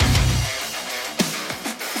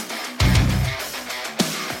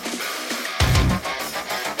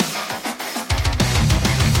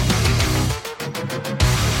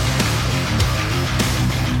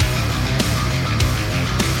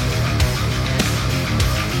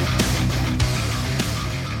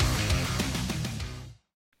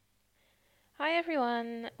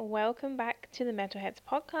everyone, welcome back to the Metalheads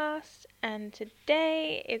podcast, and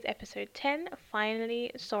today is episode 10. Finally,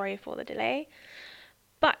 sorry for the delay,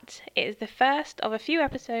 but it is the first of a few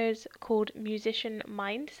episodes called Musician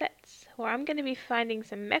Mindsets, where I'm going to be finding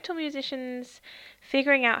some metal musicians,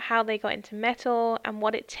 figuring out how they got into metal and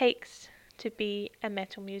what it takes to be a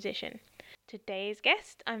metal musician. Today's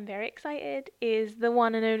guest, I'm very excited, is the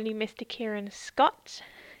one and only Mr. Kieran Scott,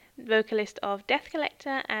 vocalist of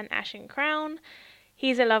DeathCollector and Ashen Crown.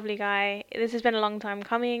 He's a lovely guy. This has been a long time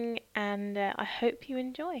coming, and I hope you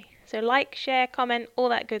enjoy. So like, share, comment, all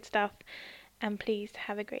that good stuff, and please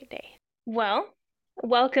have a great day. Well,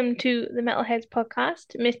 welcome to the Metalheads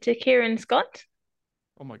podcast, Mr. Kieran Scott.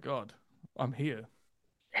 Oh my God, I'm here.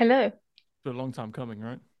 Hello. It's been a long time coming,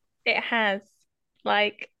 right? It has.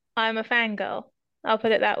 I'm a fangirl. I'll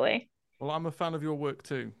put it that way. Well, I'm a fan of your work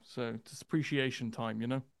too, so it's appreciation time, you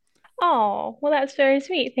know? Oh, well, that's very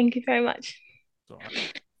sweet. Thank you very much. It's all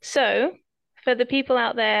right. So, for the people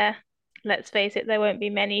out there, let's face it, there won't be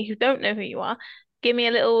many who don't know who you are. Give me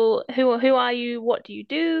a little who are you? What do you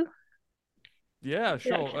do? Yeah,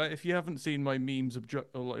 sure. Introduction. If you haven't seen my memes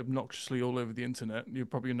obnoxiously all over the internet, you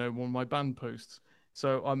probably know one of my band posts.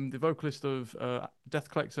 So I'm the vocalist of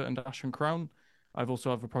DeathCollector and Ashen Crown. I've also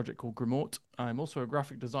have a project called Grimort. I'm also a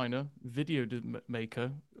graphic designer,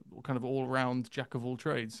 maker, kind of all-round jack of all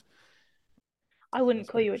trades. I wouldn't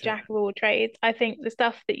That's call pretty you a much it. jack of all trades. I think the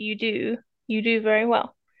stuff that you do very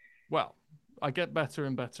well. Well, I get better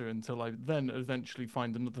and better until I then eventually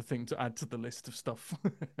find another thing to add to the list of stuff.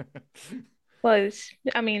 Well,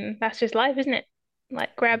 I mean, that's just life, isn't it?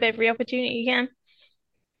 Like, grab Yeah. every opportunity you can.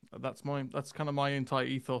 That's kind of my entire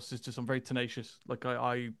ethos is just I'm very tenacious. Like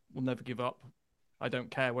I will never give up. I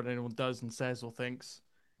don't care what anyone does and says or thinks.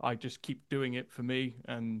 I just keep doing it for me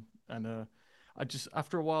and I just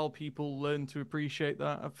after a while people learn to appreciate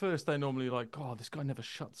that. At first they're normally like, "Oh, this guy never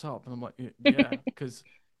shuts up." And I'm like, "Yeah, because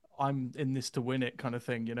I'm in this to win it kind of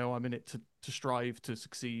thing, you know. I'm in it to strive, to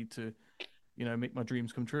succeed, to, make my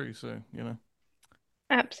dreams come true." So,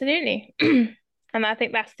 Absolutely. And I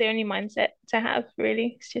think that's the only mindset to have,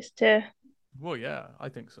 really. It's just well, yeah, I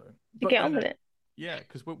think so. to But get on then with it. yeah,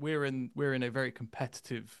 because we're in a very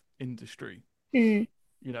competitive industry. Mm,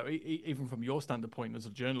 Even from your standard point as a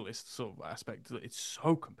journalist sort of aspect, it's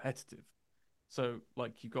so competitive. So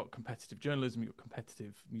like you've got competitive journalism, you've got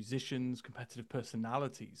competitive musicians, competitive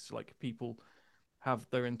personalities. Like people have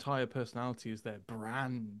their entire personality as their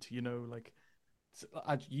brand. Like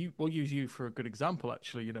we'll use you for a good example.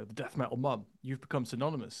 Actually, the death metal mum. You've become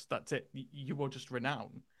synonymous. That's it. You are just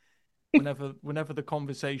renowned whenever the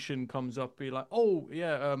conversation comes up, be like, "Oh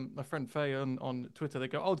yeah, my friend Faye on Twitter, they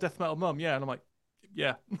go, oh, death metal mum, yeah," and I'm like,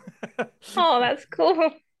 "Yeah, Oh, that's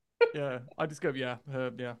cool. yeah." I just go, "Yeah,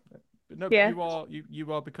 yeah." But no, but Yeah.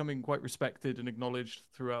 you are becoming quite respected and acknowledged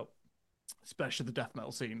throughout, especially the death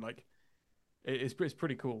metal scene. Like it's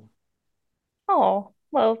pretty cool. Oh,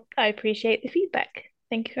 well, I appreciate the feedback.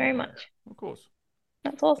 Thank you very Yeah, much. of course.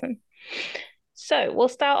 That's awesome. So we'll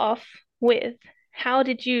start off with how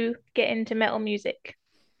did you get into metal music?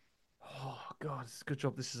 Oh God, it's a good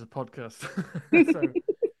job. This is a podcast. So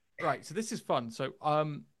right, so this is fun. So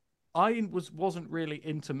I wasn't really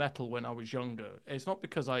into metal when I was younger. It's not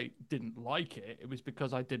because I didn't like it, it was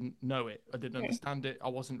because I didn't know it. I didn't understand it. I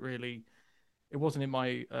wasn't really it wasn't in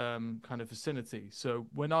my kind of vicinity. So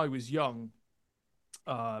when I was young,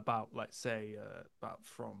 about let's say about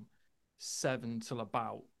from 7 till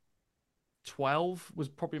about 12 was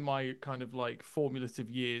probably my kind of like formative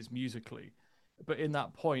years musically. But in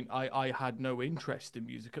that point, I had no interest in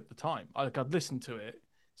music at the time. I'd listened to it.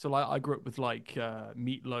 So like I grew up with like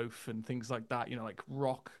Meatloaf and things like that, like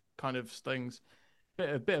rock kind of things.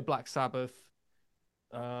 A bit of Black Sabbath,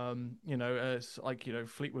 it's like,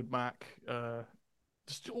 Fleetwood Mac,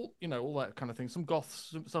 just all that kind of thing. Some goth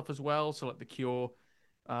stuff as well. So like The Cure.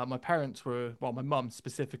 My parents were, well, my mum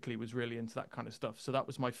specifically was really into that kind of stuff. So that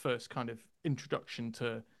was my first kind of introduction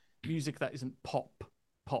to music that isn't pop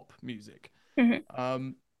music. Mhm.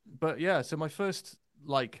 Um, but yeah, so my first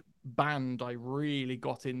like band I really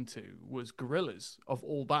got into was Gorillaz of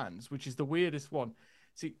all bands, which is the weirdest one.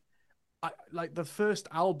 See, I like the first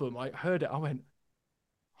album I heard it, I went,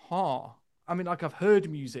 huh. I mean, like I've heard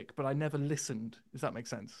music, but I never listened, if that makes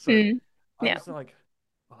sense. So Mm. I Yeah. was like,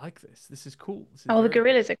 I like this. This is cool. This is Oh, the very cool.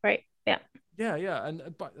 gorillas are great. Yeah. Yeah, yeah,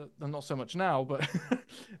 and but not so much now, but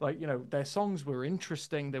like their songs were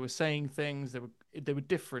interesting. They were saying things. They were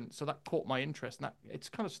different, so that caught my interest, and that it's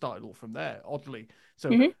kind of started all from there. Oddly, so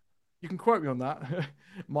Hmm. you can quote me on that.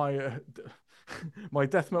 My My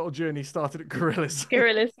death metal journey started at Gorillaz.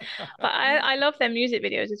 Gorillas. But I love their music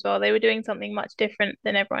videos as well. They were doing something much different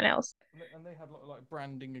than everyone else. And they had a lot of like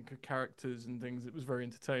branding and characters and things. It was very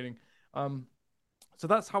entertaining. Um, so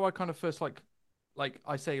that's how I kind of first like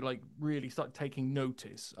I say, like really started taking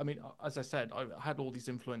notice. I mean, as I said, I had all these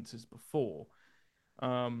influences before,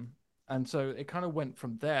 um, and so it kind of went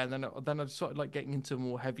from there. And then I started like getting into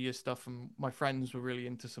more heavier stuff, and my friends were really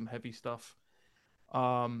into some heavy stuff.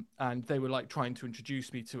 And they were like trying to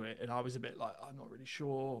introduce me to it, and I was a bit like, I'm not really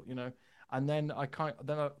sure, you know. And then I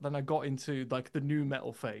got into like the new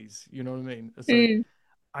metal phase, you know what I mean? So Mm.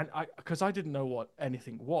 and I because I didn't know what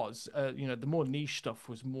anything was, you know, the more niche stuff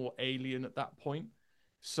was more alien at that point.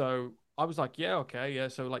 So I was like, yeah, okay, yeah.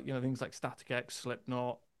 So like, you know, things like Static X,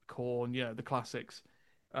 Slipknot, Korn, you know, the classics.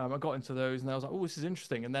 I got into those and I was like, oh, this is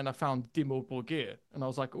interesting. And then I found Dimmu Borgir and I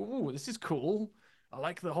was like, oh, this is cool. I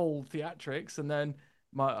like the whole theatrics. And then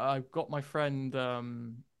I got my friend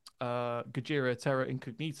Gojira Terra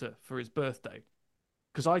Incognita for his birthday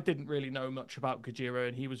because I didn't really know much about Gojira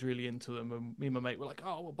and he was really into them. And me and my mate were like,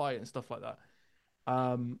 oh, we'll buy it and stuff like that.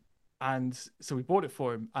 Um, and so we bought it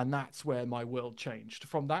for him, and that's where my world changed.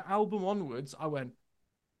 From that album onwards, I went,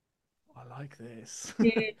 I like this.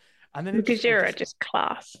 Mm. And then it Gojira, just, just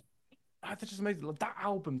class. that just amazing. Like, that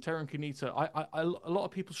album, Terra Incognita, a lot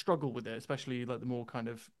of people struggle with it, especially like the more kind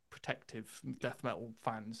of protective death metal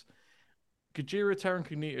fans. Gojira Terra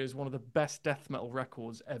Incognita is one of the best death metal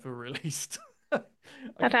records ever released. I'd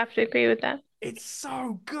Like, have to agree with that. it's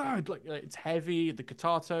so good. Like it's heavy, the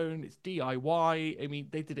guitar tone, it's DIY. I mean,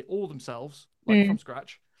 they did it all themselves, like Mm. from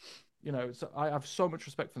scratch. You know, so I have so much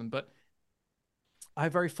respect for them. But I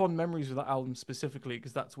have very fond memories of that album specifically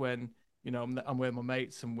because that's when, you know, I'm with my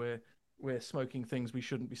mates and we're smoking things we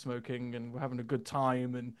shouldn't be smoking and we're having a good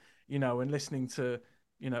time and, you know, and listening to,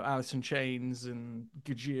 you know, Alice in Chains and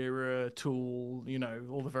Gojira, Tool, you know,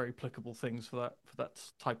 all the very applicable things for that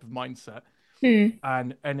type of mindset. Mm.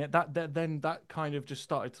 Then that kind of just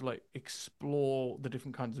started to like explore the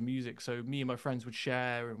different kinds of music. So me and my friends would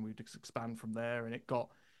share and we'd just expand from there and it got,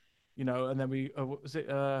 you know, and then what was it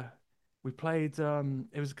we played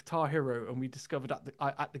it was Guitar Hero and we discovered at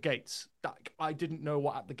the gates that I didn't know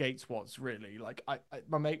what At the Gates was really. Like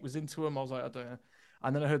my mate was into him. I was like, I don't know.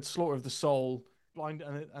 And then I heard Slaughter of the Soul,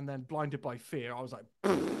 and then Blinded by Fear. I was like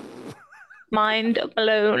Mind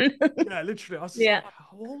blown. yeah, literally. I was just Yeah. like,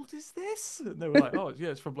 how old is this? And they were like, oh yeah,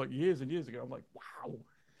 it's from like years and years ago. I'm like, wow.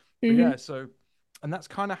 But Hmm. yeah, so and that's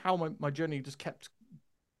kind of how my journey just kept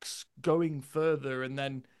going further. And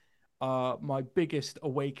then my biggest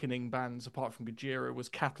awakening bands apart from Gojira was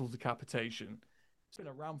Cattle Decapitation. It's been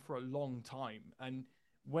around for a long time. And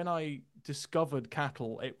when I discovered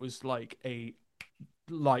Cattle, it was like a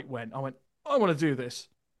light went. I went, I want to do this.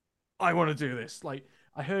 I want to do this. Like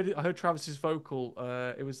I heard Travis's vocal.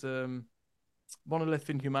 It was Monolith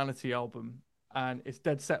in Humanity album, and it's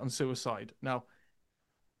dead set on suicide. Now,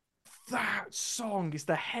 that song is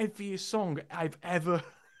the heaviest song I've ever.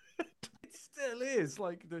 It still is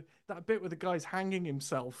like that bit where the guy's hanging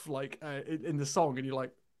himself, like in the song, and you're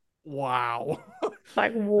like, wow.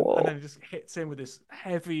 Like, And whoa. then it just hits in with this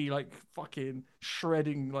heavy, like fucking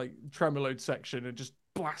shredding, like tremoloed section, and just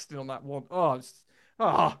blasting on that one. Oh,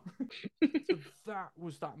 ah. So that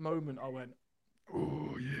was that moment. I went,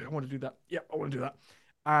 oh yeah, I want to do that. Yeah, I want to do that.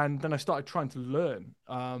 And then I started trying to learn.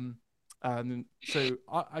 And so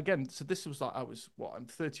again, so this was like I was what I'm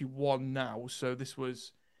 31 now, so this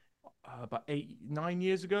was about 9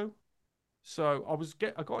 years ago. So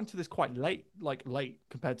I got into this quite late, like late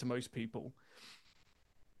compared to most people.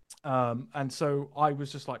 And so I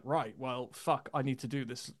was just like, right, well, fuck, I need to do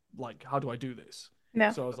this. Like, how do I do this?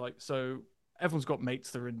 Yeah. So I was like, so everyone's got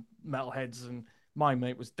mates that are in metalheads, and my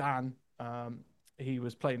mate was Dan. He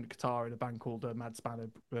was playing the guitar in a band called Mad Spanner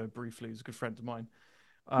briefly. He's a good friend of mine.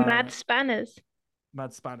 Mad Um, Spanners.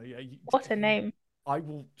 Mad Spanner, yeah. What a name. I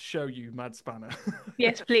will show you Mad Spanner.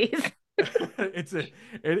 Yes, please. it's a,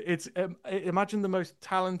 it's imagine the most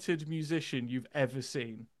talented musician you've ever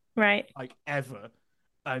seen, Right. like ever,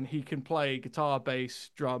 and he can play guitar,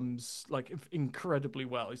 bass, drums like incredibly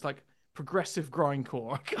well. It's like progressive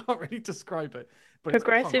grindcore. I can't really describe it, but it's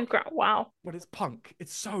punk. Wow. But it's punk.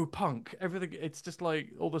 It's so punk. Everything. It's just like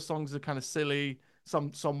all the songs are kind of silly,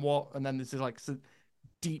 somewhat, and then there's like some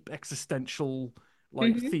deep existential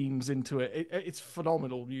like Hmm. themes into it. It's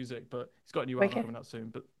phenomenal music, but it's got a new album Okay. coming out soon.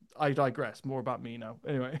 But I digress. More about me now.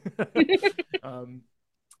 Anyway, um,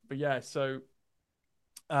 but yeah, so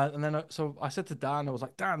and then so I said to Dan, I was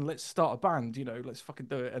like, Dan, let's start a band. You know, let's fucking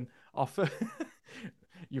do it. And our first,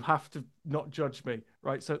 you have to not judge me,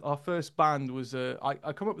 right? So our first band was I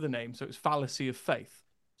come up with a name, so it was Fallacy of Faith.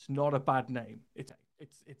 It's not a bad name. It's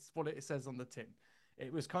what it says on the tin.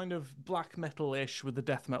 It was kind of black metal-ish with a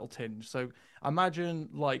death metal tinge. So imagine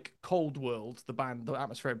like Cold World, the band, the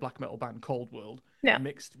atmospheric black metal band Cold World, Yeah.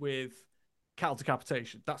 mixed with Cattle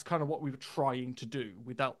Decapitation. That's kind of what we were trying to do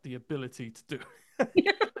without the ability to do.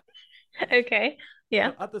 Okay.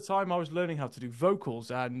 Yeah. So at the time, I was learning how to do vocals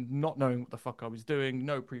and not knowing what the fuck I was doing,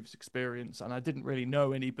 no previous experience, and I didn't really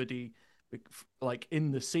know anybody like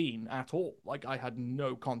in the scene at all. Like I had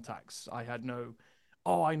no contacts. I had no,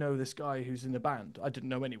 oh, I know this guy who's in the band. I didn't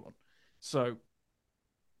know anyone. So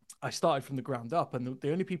I started from the ground up, and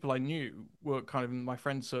the only people I knew were kind of in my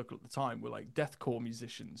friend circle at the time were like deathcore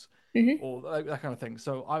musicians Hmm. or that kind of thing.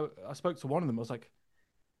 So I spoke to one of them. I was like,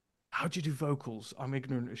 how do you do vocals? I'm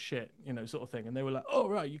ignorant as shit, sort of thing. And they were like, oh,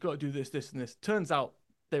 right, you got to do this, this, and this. Turns out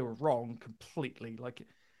they were wrong completely. Like,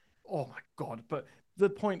 oh my God. But the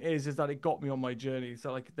point is that it got me on my journey.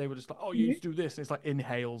 So like, they were just like, oh, you Hmm. need to do this. And it's like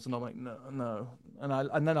inhales. And I'm like, no, no.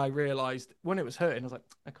 And then I realized when it was hurting, I was like,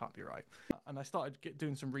 that can't be right. And I started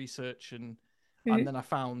doing some research and Hmm. then I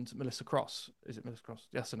found Melissa Cross. Is it Melissa Cross?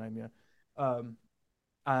 Yes, her name, yeah.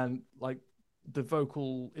 And like the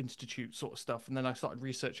Vocal Institute sort of stuff. And then I started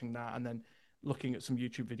researching that and then looking at some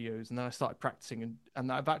YouTube videos. And then I started practicing.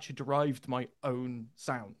 And I've actually derived my own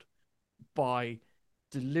sound by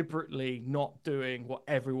deliberately not doing what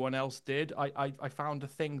everyone else did. I found a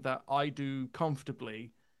thing that I do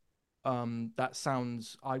comfortably that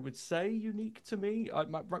sounds, I would say, unique to me.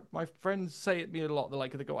 My friends say it to me a lot.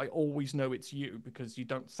 They go, I always know it's you because you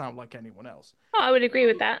don't sound like anyone else. Oh, I would agree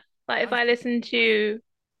with that. Like if I I listen to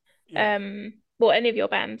Yeah, well any of your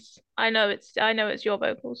bands, I know it's your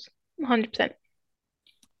vocals. 100%.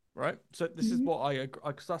 right. So this is Hmm. what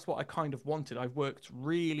because that's what I kind of wanted. I've worked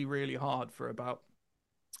really, really hard for about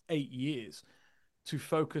 8 years to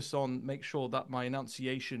focus on make sure that my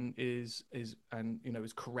enunciation is and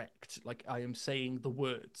is correct. Like I am saying the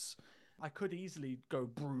words. I could easily go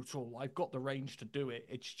brutal. I've got the range to do it.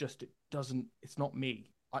 It's just it's not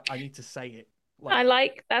me. I need to say it.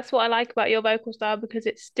 Like That's what I like about your vocal style because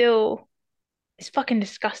it's fucking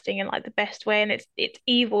disgusting in like the best way and it's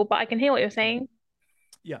evil, but I can hear what you're saying.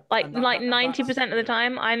 yeah, Like and like that's 90% of the yeah.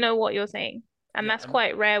 time I know what you're saying. And Yeah, that's and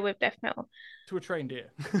quite rare with death metal. to a trained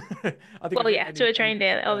ear. I think Well, if yeah, to a any trained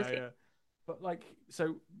ear, yeah, obviously. yeah. But like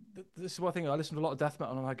so this is one thing. I listen to a lot of death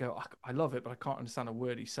metal and I go, I love it, but I can't understand a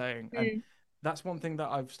word he's saying. And Mm. that's one thing that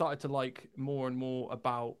I've started to like more and more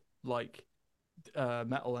about like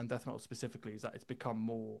metal and death metal specifically is that it's become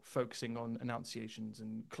more focusing on enunciations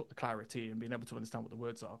and clarity and being able to understand what the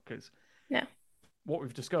words are because Yeah. what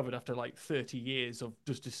we've discovered after like 30 years of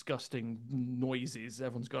just disgusting noises,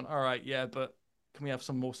 everyone's gone, all right, yeah, but can we have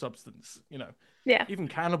some more substance? Yeah. Even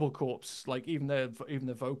Cannibal Corpse, like even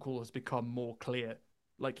the vocal has become more clear.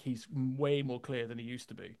 Like he's way more clear than he used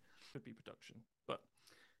to be. Could be production, but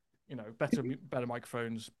better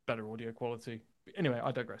microphones, better audio quality. Anyway,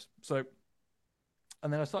 I digress. So,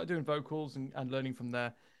 and then I started doing vocals and learning from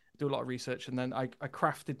there, do a lot of research, and then I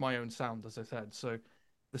crafted my own sound, as I said. So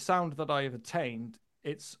the sound that I have attained,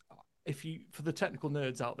 it's if you for the technical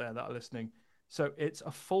nerds out there that are listening, so it's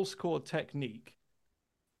a false chord technique,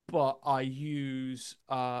 but I use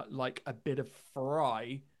like a bit of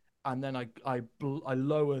fry, and then I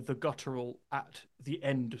lower the guttural at the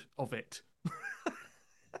end of it.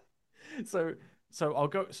 so I'll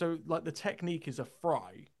go. So like the technique is a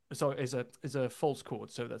fry. So is a false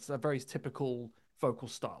chord. So that's a very typical vocal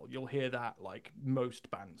style. You'll hear that like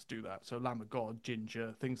most bands do that. So Lamb of God,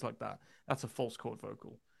 Ginger, things like that. That's a false chord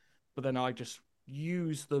vocal. But then I just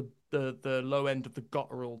use the low end of the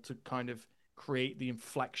guttural to kind of create the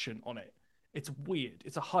inflection on it. It's weird.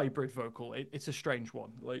 It's a hybrid vocal. It's a strange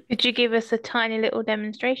one. Like Could you give us a tiny little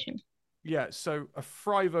demonstration? yeah, so a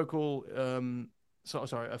fry vocal,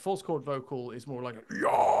 sorry, a false chord vocal is more like a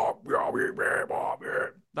yeah,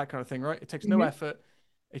 that kind of thing, right? It takes no Hmm. effort.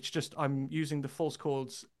 It's just I'm using the false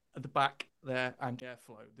chords at the back there and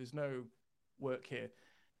airflow. There's no work here.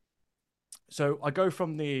 So I go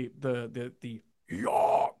from the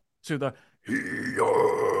yeah to the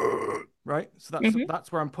yeah, right. So Hmm.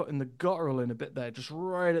 that's where I'm putting the guttural in a bit there, just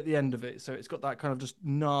right at the end of it. So it's got that kind of just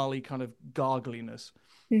gnarly kind of gargliness.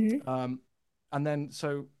 Hmm. Um, and then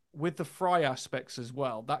so with the fry aspects as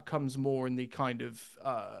well, that comes more in the kind of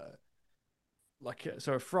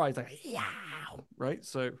so a fry is like yeah, right?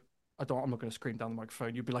 So I'm not going to scream down the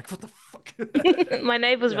microphone. You'd be like, what the fuck? My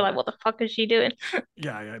neighbors were Yeah, like, "What the fuck is she doing?"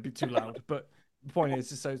 yeah, it'd be too loud. But the point is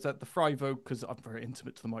that the fry vocal, because I'm very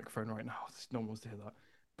intimate to the microphone right now. No one wants to hear that.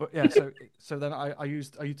 But yeah, so then I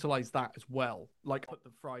utilize that as well. Like put the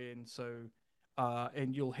fry in, so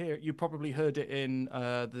and you probably heard it in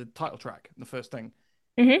the title track, the first thing.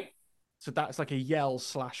 Hmm. So that's like a yell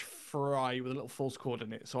slash fry with a little false chord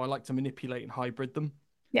in it. So I like to manipulate and hybrid them.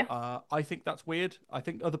 Yeah. I think that's weird. I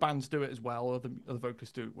think other bands do it as well. Other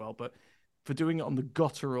vocalists do it well, but for doing it on the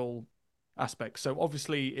guttural aspect. So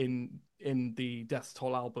obviously in the Death's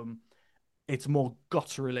Toll album, it's more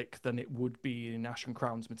gutturalic than it would be in Ashen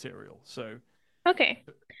Crown's material. So Okay.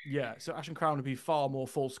 yeah, so Ashen Crown would be far more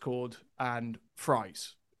false chord and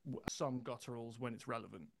fries, some gutturals when it's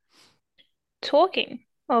relevant. Talking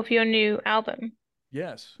of your new album,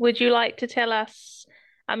 Yes. would you like to tell us?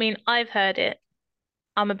 I mean, I've heard it.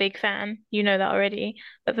 I'm a big fan. You know that already.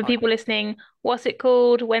 But for I people listening, what's it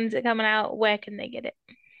called? When's it coming out? Where can they get it?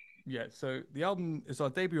 Yeah, so the album is our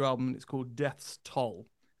debut album. And it's called Death's Toll.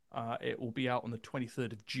 It will be out on the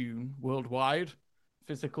 23rd of June worldwide,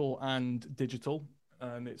 physical and digital,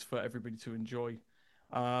 and it's for everybody to enjoy.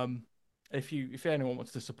 Um, if anyone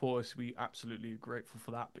wants to support us, we absolutely are grateful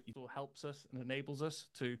for that. But it all helps us and enables us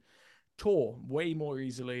to tour way more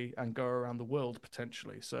easily and go around the world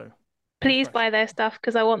potentially. So no Please pressure. buy their stuff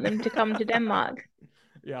because I want them to come to Denmark.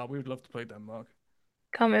 Yeah, we would love to play Denmark.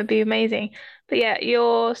 Come, it'd be amazing. But yeah,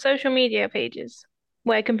 your social media pages.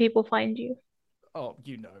 Where can people find you? Oh,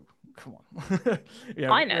 come on.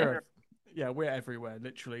 Yeah, I know. we're everywhere.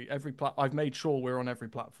 Literally every I've made sure we're on every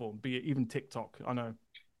platform, be it even TikTok. I know.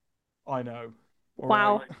 All right.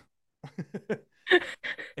 Wow,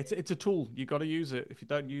 It's a tool. You got to use it. If you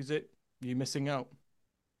don't use it, you're missing out.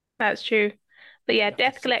 that's true. But yeah, You have to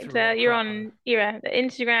Death sift through a lot Collector, of you're crap, man. on, yeah, the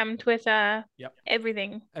Instagram, Twitter, Yep,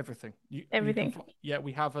 everything, everything. You can everything. yeah.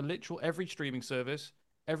 We have a literal every streaming service,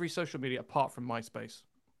 every social media apart from MySpace.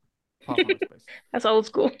 Apart from MySpace. That's old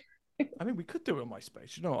school. I mean, we could do it on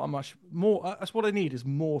MySpace. I'm much more. That's what I need is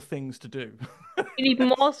more things to do. You need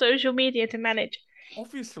more social media to manage.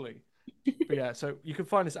 Obviously. But yeah, so you can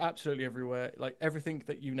find us absolutely everywhere. Like everything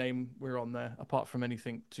that you name, we're on there, apart from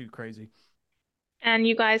anything too crazy. And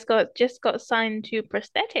you guys just got signed to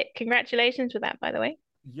Prosthetic. Congratulations with that, by the way.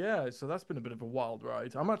 Yeah, so that's been a bit of a wild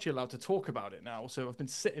ride. I'm actually allowed to talk about it now. So I've been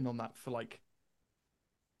sitting on that for like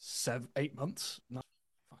 8 months. No,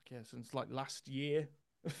 fuck yeah, since like last year.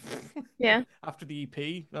 Yeah. After the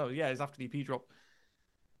EP. Oh yeah, it's after the EP dropped.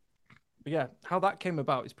 But yeah, how that came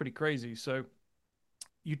about is pretty crazy. So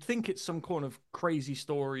you'd think it's some kind of crazy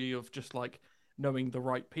story of just like knowing the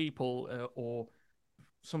right people or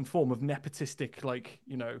some form of nepotistic, like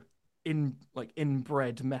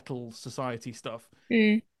inbred metal society stuff.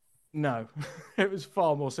 Mm. No, it was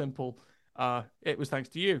far more simple. It was thanks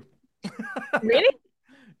to you. Really?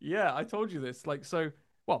 Yeah, I told you this. Like so,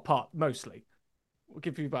 well, part mostly. We'll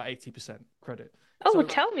give you about 80% credit. Oh, So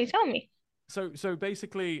tell me. so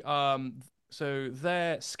basically, so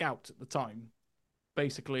their scout at the time,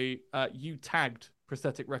 basically, you tagged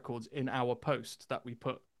Prosthetic Records in our post that we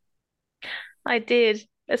put. I did.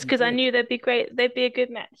 It's You because I did. knew they'd be great. They'd be a good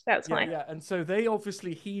match. That's Yeah, why. yeah. And so they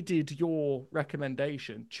obviously heeded your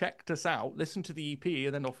recommendation, checked us out, listened to the EP,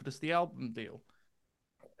 and then offered us the album deal.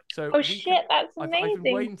 So Oh we can. shit, that's amazing.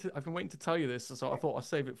 I've been waiting to tell you this, so I thought I'd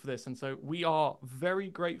save it for this. And so we are very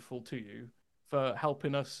grateful to you for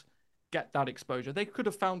helping us get that exposure. They could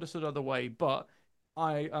have found us another way, but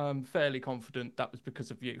I am fairly confident that was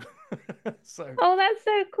because of you. so Oh, that's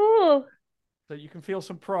so cool. so you can feel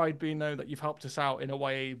some pride being known that you've helped us out in a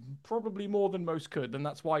way probably more than most could, and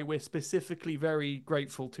that's why we're specifically very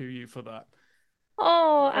grateful to you for that. If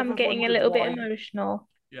Oh, you I'm ever getting a wondered little bit why, emotional.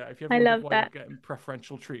 yeah, if you ever I wondered love why you're that. getting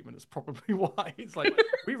preferential treatment, it's probably why. It's like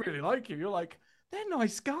we really like you. You're like, they're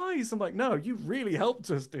nice guys. I'm like, no, you really helped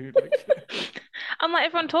us, dude. Like, I'm like,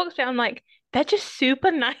 everyone talks to me. I'm like, they're just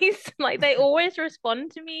super nice. Like, they always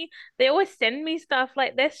respond to me. They always send me stuff.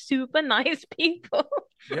 Like, they're super nice people.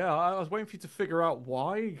 yeah, I was waiting for you to figure out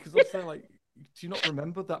why, because I was saying like, do you not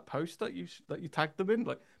remember that post that you tagged them in?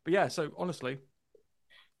 Like, but yeah, so honestly,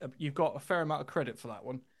 you've got a fair amount of credit for that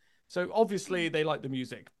one. So obviously they like the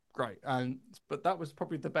music, great, and but that was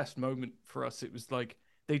probably the best moment for us. It was like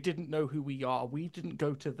they didn't know who we are. We didn't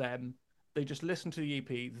go to them. They just listened to the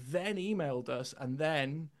EP, then emailed us, and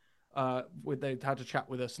then they had a chat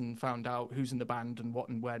with us and found out who's in the band and what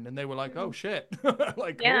and when, and they were like, "Oh shit,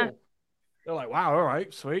 like Yeah, cool." They're like, "Wow, all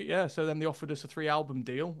right, sweet, yeah." So then they offered us a 3 album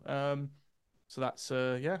deal. So that's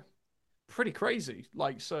yeah, pretty crazy.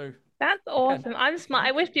 Like so that's again, awesome. I'm smart. I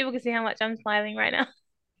you wish people could see how much I'm smiling right now.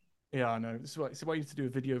 Yeah, I know. This is why you have to do a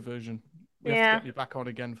video version. We have to Yeah. get you back on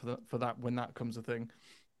again for that when that comes a thing.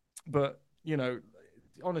 But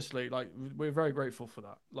honestly, like we're very grateful for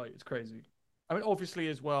that. Like it's crazy. I mean, obviously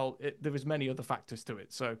as well, there was many other factors to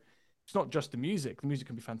it. So it's not just the music. The music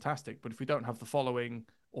can be fantastic, but if we don't have the following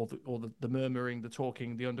or the murmuring, the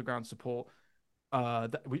talking, the underground support, I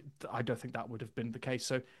don't think that would have been the case.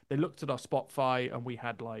 So they looked at our Spotify and we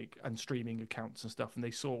had like and streaming accounts and stuff, and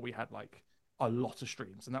they saw we had like a lot of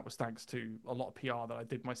streams, and that was thanks to a lot of PR that I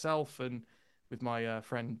did myself and with my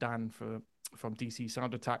friend Dan from DC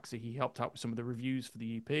Sound Attack. So he helped out with some of the reviews for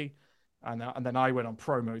the EP, and then I went on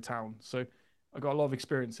Promo Town. So I got a lot of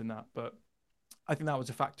experience in that, but I think that was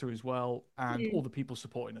a factor as well, and all the people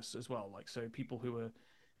supporting us as well. Like, so people who were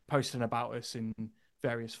posting about us in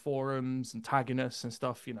various forums and tagging us and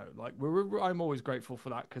stuff. You know, like I'm always grateful for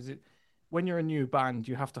that, because when you're a new band,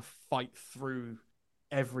 you have to fight through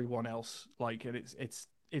everyone else. Like, and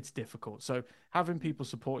it's difficult. So having people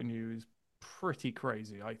supporting you is pretty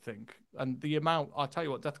crazy, I think. And the amount, I'll tell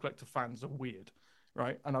you what, Death Collector fans are weird,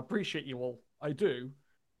 right? And I appreciate you all, I do,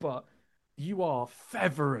 but you are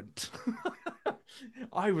fervent.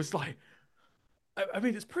 I was like, I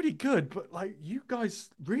mean, it's pretty good, but like, you guys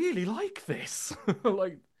really like this.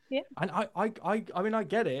 Like, Yeah. and I mean, I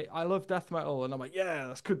get it. I love death metal, and I'm like, yeah,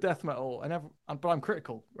 that's good death metal, but I'm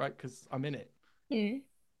critical, right? Because I'm in it. Mm.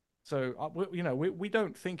 So, we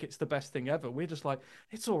don't think it's the best thing ever. We're just like,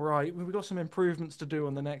 it's all right. We've got some improvements to do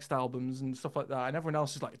on the next albums and stuff like that. And everyone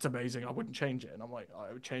else is like, it's amazing. I wouldn't change it. And I'm like,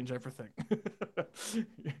 I would change everything.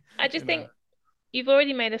 I just think you've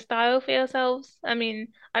already made a style for yourselves. I mean,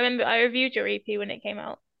 I remember I reviewed your EP when it came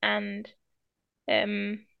out, and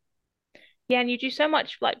um, yeah, and you do so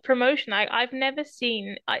much like promotion. I've never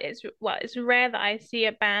seen. It's rare that I see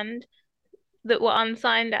a band that were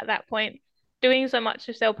unsigned at that point doing so much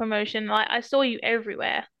of self promotion. Like, I saw you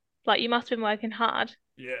everywhere. Like, you must have been working hard.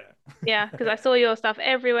 Yeah. Yeah, because I saw your stuff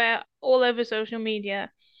everywhere, all over social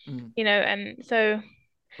media. Mm. And so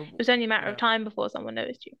it was only a matter of Yeah. time before someone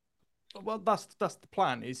noticed you. Well, that's the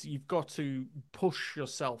plan. Is you've got to push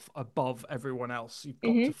yourself above everyone else. You've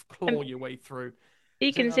got Mm-hmm. to claw your way through.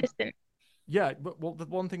 Be So, consistent. yeah, but well, the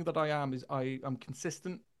one thing that I am is I'm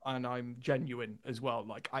consistent and I'm genuine as well.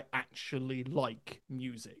 Like, I actually like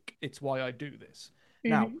music. It's why I do this.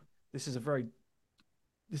 Now, Mm-hmm.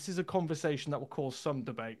 this is a conversation that will cause some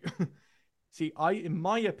debate. See, in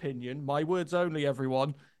my opinion, my words only,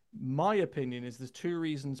 everyone, my opinion is there's two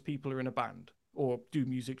reasons people are in a band or do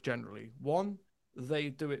music generally. One, they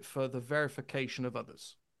do it for the verification of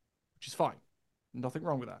others, which is fine. Nothing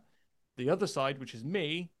wrong with that. The other side, which is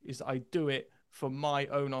me, is I do it for my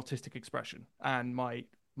own artistic expression and my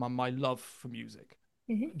love for music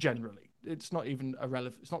Mm-hmm. generally. It's not even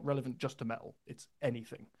it's not relevant just to metal. It's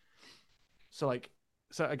anything. So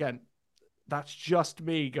again, that's just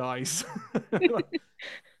me, guys. I mean,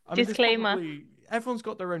 Disclaimer. Everyone's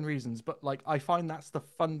got their own reasons, but like, I find that's the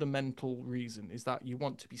fundamental reason, is that you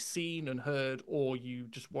want to be seen and heard, or you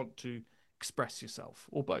just want to express yourself,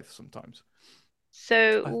 or both sometimes.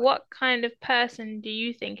 So, I, what kind of person do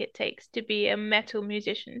you think it takes to be a metal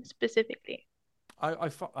musician specifically?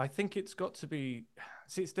 I think it's got to be.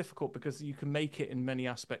 See, it's difficult because you can make it in many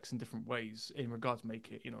aspects in different ways in regards to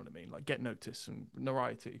make it, you know what I mean? Like, get notice and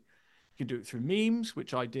notoriety. You can do it through memes,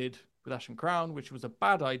 which I did with Ashen Crown, which was a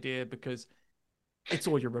bad idea because it's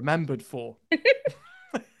all you're remembered for.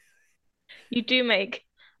 You do make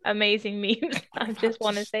amazing memes. I just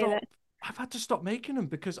want to say that. I've had to stop making them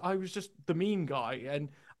because I was just the meme guy, and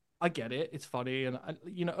I get it. It's funny, and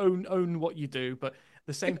own what you do. But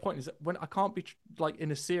the same point is that when I can't be like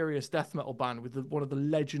in a serious death metal band with one of the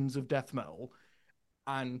legends of death metal,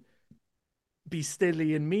 and be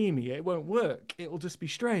stilly and memey, it won't work. It'll just be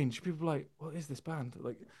strange. People are like, what is this band?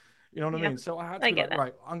 Like, you know what I mean? So I had to be like, that.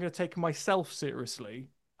 right, I'm going to take myself seriously,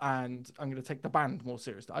 and I'm going to take the band more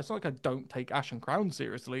seriously. It's not like I don't take Ashen Crown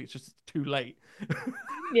seriously. It's just too late.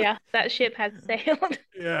 Yeah, that ship has sailed.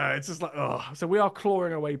 Yeah, it's just like, oh. So we are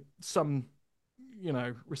clawing away some,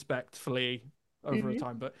 respectfully over a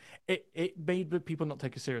time, but it made people not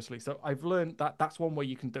take it seriously. So I've learned that that's one way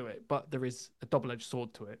you can do it, but there is a double-edged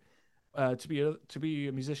sword to it. To be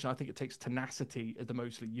a musician, I think it takes tenacity at the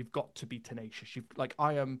mostly. You've got to be tenacious.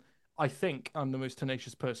 I think I'm the most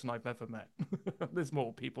tenacious person I've ever met. There's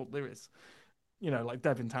more people. There is, like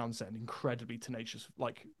Devin Townsend, incredibly tenacious,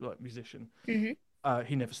 like musician.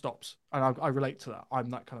 He never stops, and I relate to that. I'm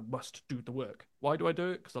that kind of must do the work. Why do I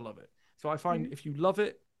do it? Because I love it. So I find if you love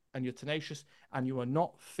it and you're tenacious and you are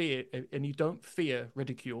not and you don't fear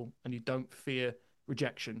ridicule and you don't fear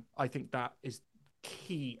rejection, I think that is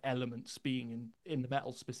key elements being in the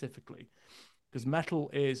metal specifically, because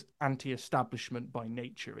metal is anti-establishment by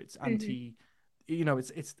nature. It's anti,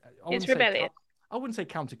 it's rebellious. I wouldn't say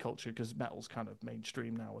counterculture because metal's kind of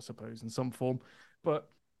mainstream now, I suppose, in some form,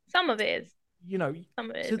 but some of it is.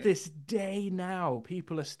 To this day now,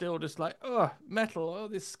 people are still just like, oh, metal, oh,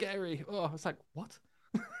 this is scary. Oh, it's like, what?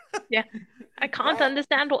 Yeah, I can't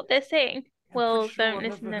understand what they're saying. I'm pretty Well, sure don't I've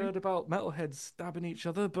listen never then. heard about metalheads stabbing each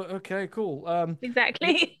other, but okay, cool. It's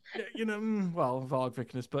Exactly. well, Varg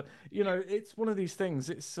Vikernes, but it's one of these things.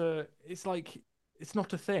 It's like it's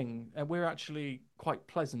not a thing, and we're actually quite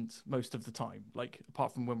pleasant most of the time. Like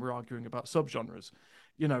apart from when we're arguing about subgenres,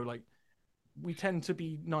 like we tend to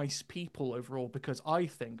be nice people overall because I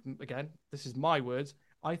think, again, this is my words,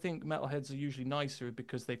 I think metalheads are usually nicer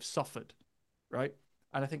because they've suffered, right?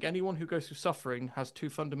 And I think anyone who goes through suffering has two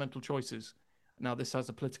fundamental choices. Now, this has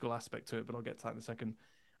a political aspect to it, but I'll get to that in a second.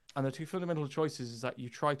 And the two fundamental choices is that you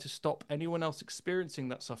try to stop anyone else experiencing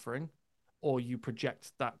that suffering, or you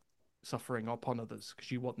project that suffering upon others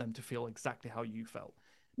because you want them to feel exactly how you felt,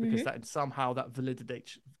 because Hmm. that somehow that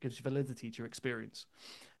validates gives validity to your experience.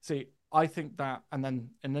 See, I think that, and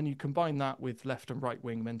then you combine that with left and right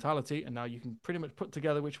wing mentality, and now you can pretty much put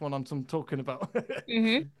together which one I'm talking about.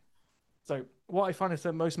 Hmm. So what I find is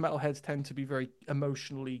that most metalheads tend to be very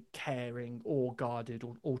emotionally caring or guarded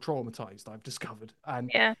or traumatized, I've discovered.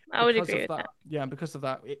 And Yeah, I would because agree of with that, that. yeah, and because of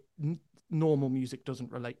that, normal music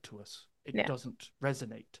doesn't relate to us. It Yeah. doesn't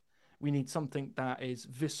resonate. We need something that is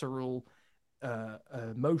visceral,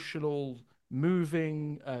 emotional,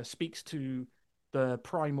 moving, speaks to the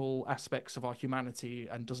primal aspects of our humanity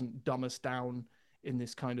and doesn't dumb us down in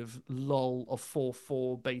this kind of lull of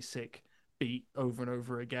 4/4 basic beat over and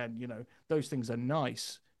over again. Those things are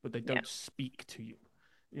nice, but they Yeah, don't speak to you.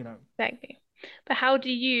 You know, exactly. But how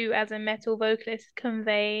do you, as a metal vocalist,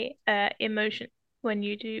 convey emotion when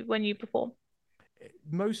you perform?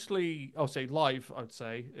 mostly I'll say live. I'd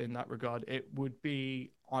say in that regard, it would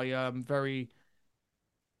be I am very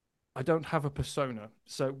I don't have a persona.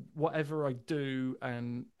 So whatever I do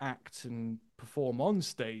and act and perform on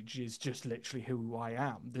stage is just literally who I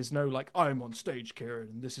am. There's no like I'm on stage Kieran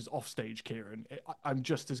and this is off stage Kieran. I'm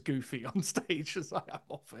just as goofy on stage as I am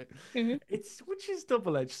off it. Hmm. It's which is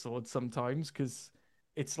double-edged sword sometimes because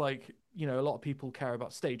it's like, a lot of people care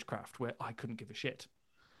about stagecraft where I couldn't give a shit.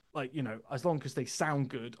 Like, as long as they sound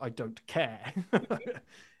good, I don't care.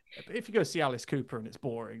 If you go see Alice Cooper and it's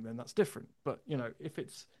boring, then that's different. But if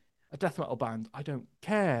it's a death metal band, I don't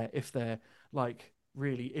care if they're like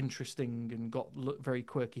really interesting and got very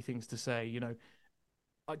quirky things to say.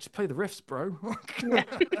 I just play the riffs, bro. Yeah.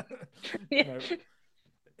 Yeah. you know,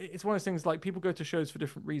 it's one of those things like people go to shows for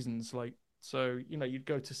different reasons. Like, so you'd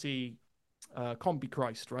go to see Combi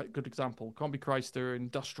Christ, right? Good example. Combi Christ are an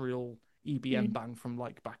industrial EBM Mm. band from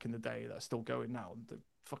like back in the day that's still going now. They're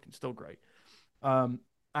fucking still great. Um,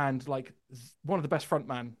 and like one of the best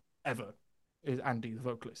frontman ever is Andy, the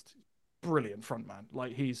vocalist. Brilliant frontman.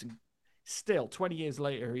 Like he's still 20 years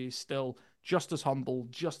later, he's still just as humble,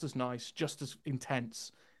 just as nice, just as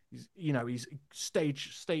intense. He's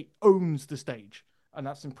state owns the stage, and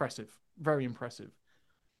that's impressive, very impressive.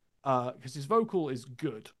 Because his vocal is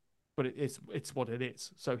good, but it's what it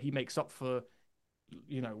is. So he makes up for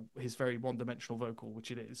his very one-dimensional vocal,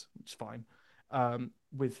 which it is, which is fine,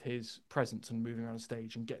 with his presence and moving around the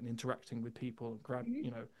stage and getting interacting with people and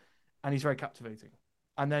Mhm. and he's very captivating.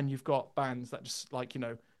 And then you've got bands that just like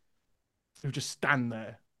who just stand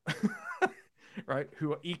there, right?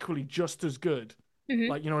 Who are equally just as good, Mhm.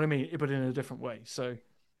 like you know what I mean, but in a different way. So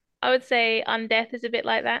I would say Undeath is a bit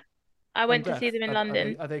like that. I went to see Undeath them in are they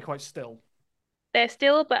London. are they quite still? They're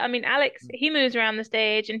still, but I mean, Alex, Mm. he moves around the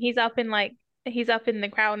stage and he's up in the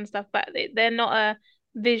crowd and stuff, but they're not a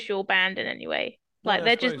visual band in any way. No, Like I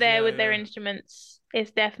they're just suppose, there yeah, with their yeah, instruments.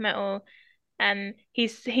 It's death metal, and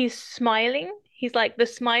he's smiling. He's like the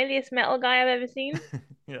smiliest metal guy I've ever seen.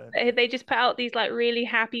 yeah. They just put out these like really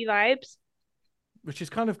happy vibes. Which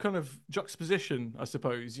is kind of juxtaposition, I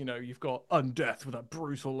suppose. You've got Undeath with that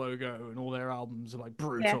brutal logo, and all their albums are like Yeah.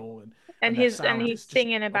 brutal, and And their and sound he's is just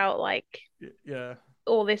singing about like yeah.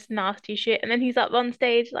 all this nasty shit, and then he's up on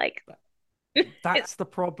stage like it's That's the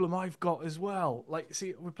problem I've got as well. Like,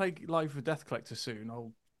 see, we play live with DeathCollector soon.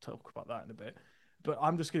 I'll talk about that in a bit. But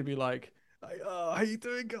I'm just gonna be like, oh, how you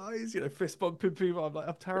doing, guys? Fist bumping people.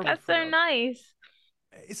 I'm terrible that's for so it. nice.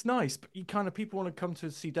 It's nice, but you kind of people want to come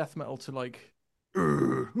to see death metal to like,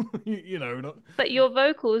 not But your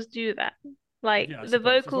vocals do that. Like yeah, I the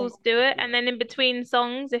suppose as long vocals do it, and yeah, then in between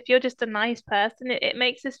songs, if you're just a nice person, it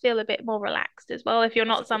makes us feel a bit more relaxed as well. If you're I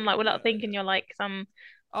not suppose some like without yeah. thinking you're like some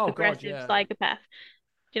Oh God, aggressive yeah. psychopath.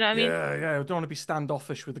 Do you know what I mean? Yeah. I don't want to be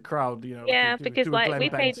standoffish with the crowd, like Yeah, because do a like Glenn we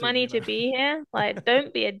paid Benton, money to be here. Like,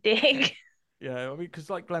 don't be a dick. Yeah, I mean, because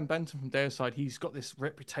like Glenn Benton from Deicide, he's got this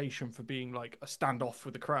reputation for being like a standoff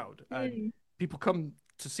with the crowd, and Mm, people come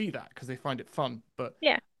to see that because they find it fun. But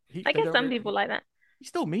yeah, I they guess don't some really. people like that. He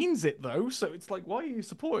still means it though, so it's like, why are you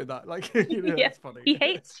supporting that? Like, Yeah, it's funny. he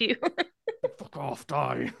hates you. Fuck off,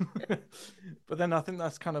 die. But then I think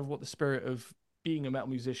that's kind of what the spirit of being a metal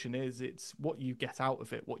musician is. It's what you get out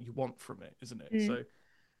of it, what you want from it, isn't it? Mm, So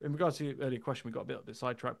in regards to your earlier question, we got a bit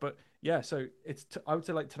sidetracked, but yeah, so I would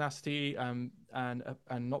say like tenacity, and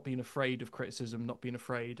not being afraid of criticism, not being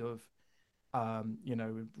afraid of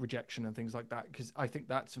rejection and things like that, because I think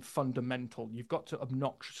that's fundamental. You've got to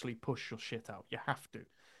obnoxiously push your shit out. You have to,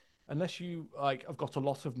 unless you like have got a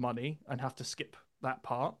lot of money and have to skip that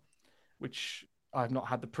part, which I've not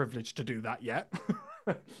had the privilege to do that yet.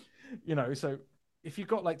 So if you've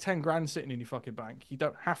got like 10 grand sitting in your fucking bank, you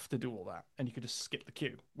don't have to do all that. And you could just skip the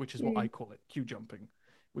queue, which is what I mm, call it, queue jumping,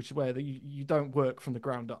 which is where you don't work from the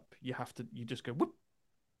ground up. You just go whoop.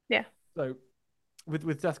 yeah. So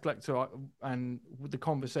with Death Collector and with the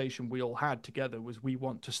conversation we all had together was we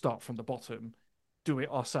want to start from the bottom, do it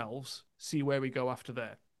ourselves, see where we go after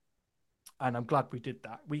there. And I'm glad we did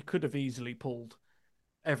that. We could have easily pulled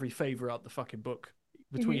every favor out the fucking book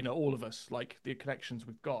Hmm. between all of us, like the connections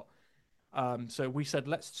we've got. So we said,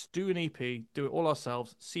 let's do an EP, do it all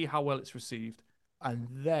ourselves, see how well it's received, and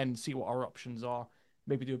then see what our options are.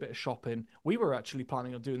 Maybe do a bit of shopping. We were actually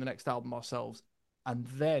planning on doing the next album ourselves, and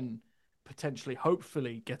then potentially,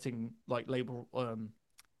 hopefully, getting like label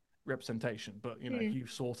representation. But Mm. you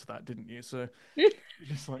sorted that, didn't you? So you're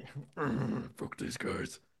just like, fuck these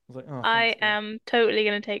guys. I was like, oh, thanks, I dude. am totally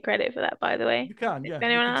gonna take credit for that, by the way. You can, If yeah. You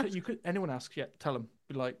anyone can. asks, You could. Anyone asks, yeah. Tell them.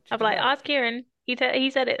 Be like, I'll did be you like, write? ask Kieran. He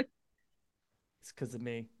said it. It's because of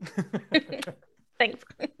me. Thanks.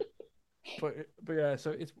 But yeah,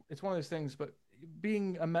 so it's one of those things. But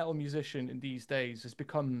being a metal musician in these days has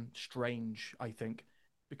become strange, I think,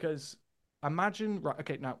 because imagine, right,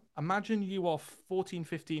 okay, now imagine you are 14,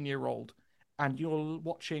 15-year-old and you're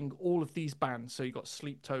watching all of these bands. So you got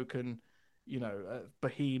Sleep Token,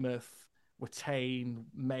 Behemoth, Watain,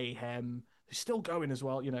 Mayhem, who's still going as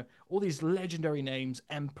well. All these legendary names,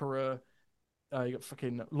 Emperor. You got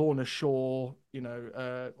fucking Lorna Shore,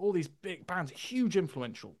 all these big bands, huge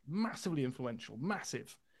influential, massively influential,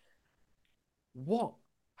 massive. What?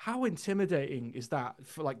 How intimidating is that?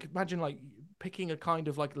 For like, imagine like picking a kind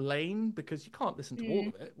of like lane because you can't listen to all Mm,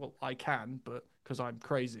 of it. Well, I can, but because I'm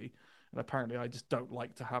crazy, and apparently I just don't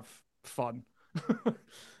like to have fun.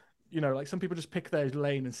 Like some people just pick their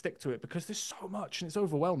lane and stick to it because there's so much and it's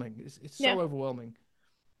overwhelming. It's yeah. so overwhelming.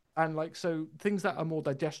 And like so things that are more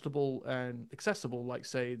digestible and accessible, like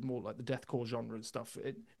say more like the deathcore genre and stuff,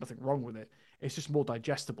 nothing wrong with it. It's just more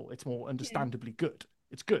digestible. It's more Mm, understandably good.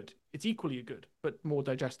 It's good. It's equally good, but more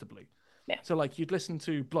digestibly. yeah. So like you'd listen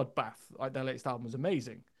to Bloodbath, like their latest album was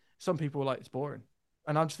amazing. Some people were like it's boring,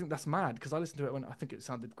 and I just think that's mad because I listened to it when I think it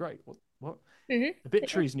sounded great. What? Hmm. Yeah.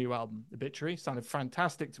 Obituary's new album, Obituary, sounded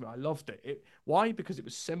fantastic to me. I loved it. Why? Because it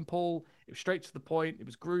was simple, it was straight to the point, it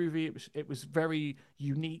was groovy, it was very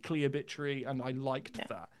uniquely Obituary, and I liked Yeah.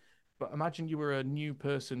 that. But imagine you were a new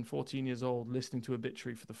person, 14 years old, listening to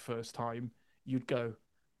Obituary for the first time, you'd go,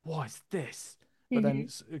 "What is this?" But then Hmm.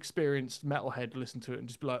 experienced metalhead listen to it and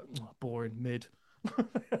just be like, "Oh, boring, mid."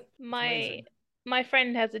 It's My amazing. my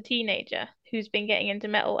friend has a teenager who's been getting into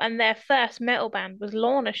metal, and their first metal band was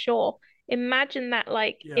Lorna Shore. Imagine that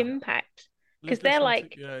like Yeah. impact, because they're Listening to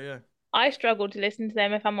like yeah, yeah. I struggle to listen to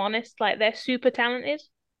them if I'm honest. Like they're super talented,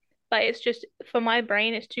 but it's just for my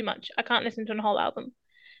brain, it's too much. I can't listen to a whole album.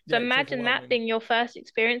 So Yeah, it's imagine that overwhelming. being your first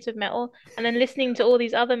experience of metal, and then listening to all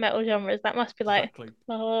these other metal genres. That must be like, Exactly.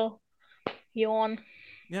 oh, yawn.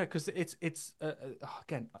 Yeah, because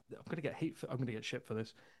again, I'm gonna get shit for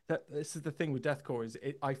this. That this is the thing with deathcore is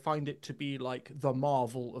I find it to be like the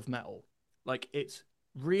marvel of metal. Like it's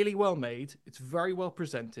really well made, it's very well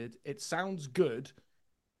presented, it sounds good,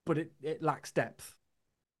 but it lacks depth.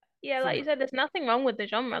 Yeah, like you From said, there's nothing wrong with the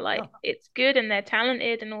genre. Like no, it's good and they're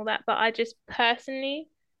talented and all that, but I just personally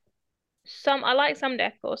I like some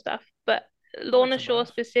deathcore stuff, but I like Lorna some Shore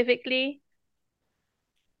bands. specifically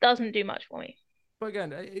doesn't do much for me. But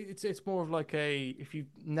again, it's more of like if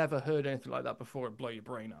you've never heard anything like that before, it blow your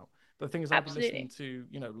brain out. But the thing is, I've been listening Absolutely. to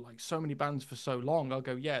like so many bands for so long. I'll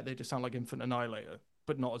go, yeah, they just sound like Infinite Annihilator,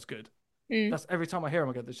 but not as good. Mm, That's every time I hear them,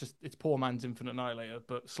 I go, it's poor man's Infinite Annihilator,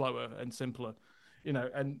 but slower and simpler.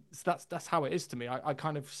 And that's how it is to me. I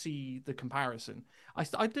kind of see the comparison.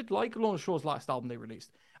 I did like Lorna Shore's last album they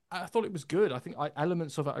released. I thought it was good. I think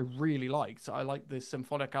elements of it I really liked. I liked the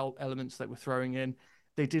symphonic elements that were throwing in.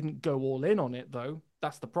 They didn't go all in on it though.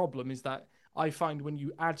 That's the problem. Is that I find when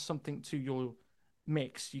you add something to your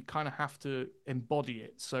mix, you kind of have to embody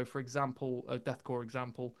it. So, for example, a deathcore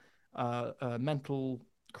example, Mental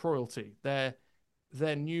Cruelty. Their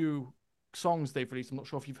new songs they've released. I'm not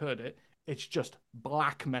sure if you've heard it. It's just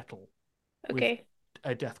black metal with okay.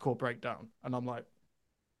 a deathcore breakdown, and I'm like,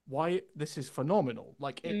 why this is phenomenal.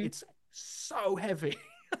 Like Mm. it's so heavy.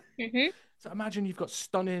 Mhm. So imagine you've got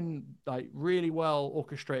stunning, like really well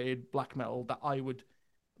orchestrated black metal that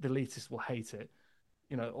the elitists will hate it,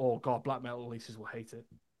 or God, black metal elitists will hate it,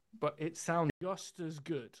 but it sounds just as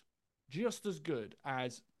good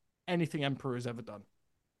as anything Emperor has ever done.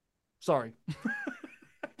 Sorry.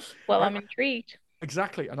 Well, I, I'm intrigued.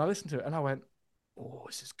 exactly. And I listened to it and I went, oh,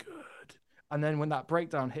 this is good. And then when that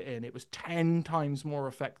breakdown hit in, it was 10 times more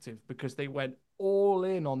effective because they went all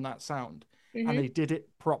in on that sound and Mhm. they did it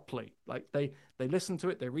properly. Like they listened to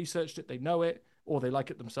it, they researched it, they know it, or they like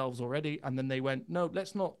it themselves already. And then they went, no,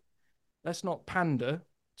 let's not pander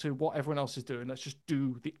to what everyone else is doing. Let's just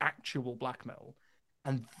do the actual black metal.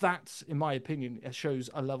 And that's, in my opinion, it shows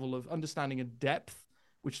a level of understanding and depth,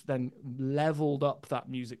 which then leveled up that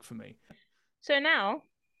music for me. So now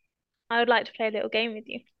I would like to play a little game with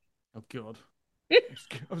you. Oh God,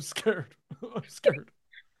 I'm scared. I'm scared.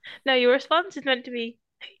 No, your response is meant to be,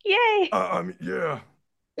 yay! Yeah.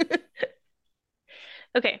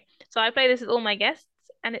 Okay, so I play this with all my guests,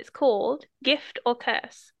 and it's called Gift or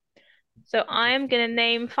Curse. So I'm Gift or gonna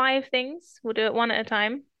name curse. 5 things. We'll do it one at a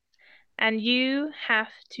time, and you have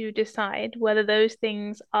to decide whether those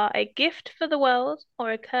things are a gift for the world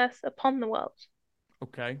or a curse upon the world.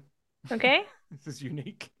 Okay. Okay? This is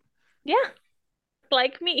unique. Yeah,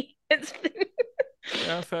 like me. It's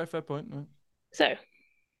Yeah, fair point. No. so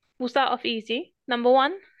we'll start off easy. Number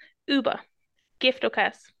one, Uber. Gift or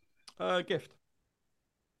curse? Gift.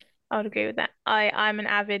 I would agree with that. I'm an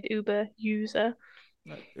avid Uber user.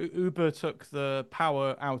 No, Uber took the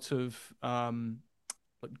power out of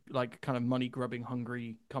like kind of money grubbing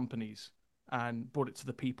hungry companies and brought it to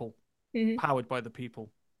the people, Hmm. powered by the people.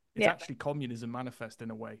 It's Yeah. actually communism manifest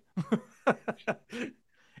in a way.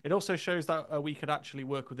 It also shows that we could actually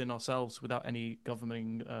work within ourselves without any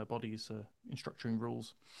governing bodies instructing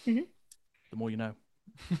rules. Hmm. The more you know.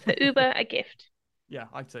 So Uber, a gift. Yeah,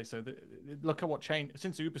 I'd say so. Look at what changed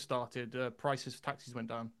since Uber started. Prices for taxis went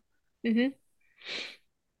down. Hmm.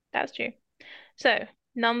 That's true. So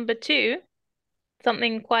number two,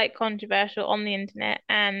 something quite controversial on the internet,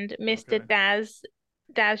 and Mr. Okay.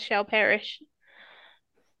 Daz shall perish.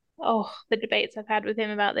 Oh, the debates I've had with him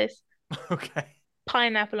about this. Okay.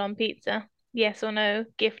 Pineapple on pizza. Yes or no,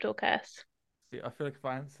 gift or curse? See, I feel like if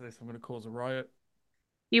I answer this, I'm going to cause a riot.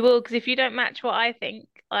 You will, because if you don't match what I think,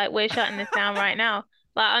 like we're shutting this down right now.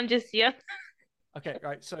 Like I'm just yeah. Okay,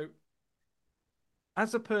 right. So,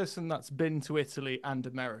 as a person that's been to Italy and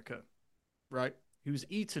America, right, who's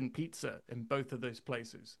eaten pizza in both of those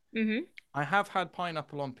places, Hmm. I have had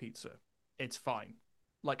pineapple on pizza. It's fine.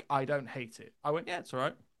 Like, I don't hate it. I went, yeah, it's all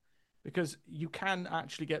right. Because you can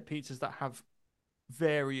actually get pizzas that have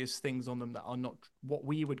various things on them that are not what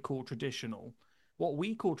we would call traditional. What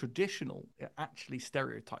we call traditional are actually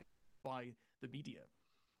stereotyped by the media.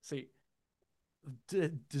 See,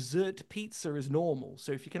 dessert pizza is normal.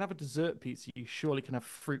 So if you can have a dessert pizza, you surely can have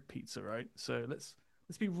fruit pizza, right? So let's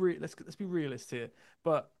be let's be realist here.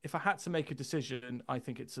 But if I had to make a decision, I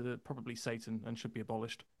think it's probably Satan and should be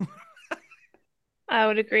abolished. I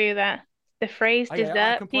would agree with that. The phrase I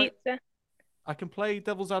dessert can play pizza. I can play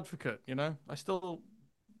devil's advocate. I still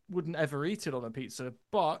wouldn't ever eat it on a pizza,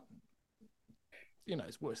 but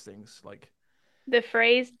it's worse things like. The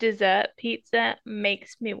phrase dessert pizza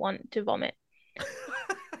makes me want to vomit.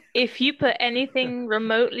 If you put anything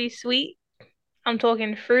remotely sweet, I'm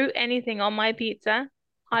talking fruit, anything on my pizza,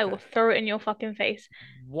 I will Okay, throw it in your fucking face.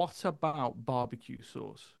 what about barbecue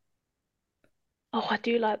sauce? Oh, I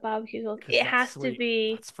do like barbecue sauce. Because It that's has to sweet.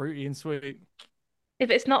 be, That's fruity and sweet. if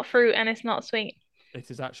it's not fruit and it's not sweet. It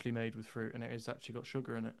is actually made with fruit, and it has actually got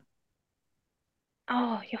sugar in it.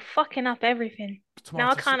 Oh, you're fucking up everything.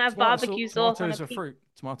 Now I can't have barbecue sauce on a Tomatoes are pizza. fruit.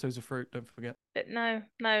 Tomatoes are fruit. Don't forget. But no,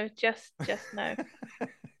 no, just no.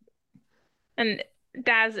 And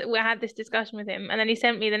Daz, we had this discussion with him, and then he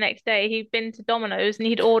sent me the next day. He'd been to Domino's and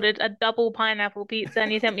he'd ordered a double pineapple pizza,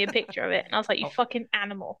 and he sent me a picture of it, and I was like, "You Oh, fucking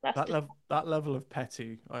animal!" That's just. that level of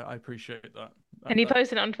petty, I appreciate that. And he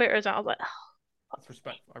posted it on Twitter as well. I was like, oh. That's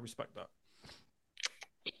respect. I respect that.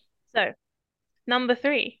 So number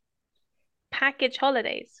three, package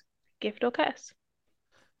holidays, gift or curse?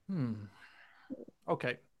 Hmm.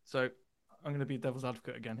 Okay, so I'm going to be devil's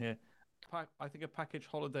advocate again here. I think a package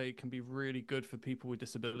holiday can be really good for people with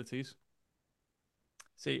disabilities.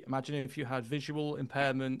 See, imagine if you had visual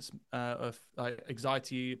impairments, of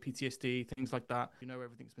anxiety, PTSD, things like that.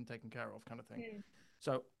 Everything's been taken care of, kind of thing. Mm.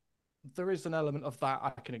 So there is an element of that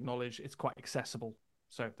I can acknowledge. It's quite accessible.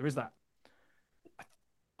 So there is that.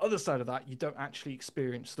 Other side of that, you don't actually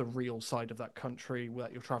experience the real side of that country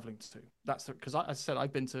that you're traveling to. That's because, as I said,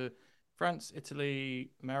 I've been to France,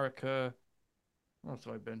 Italy, America. Where else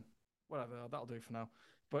have I been? Whatever, that'll do for now.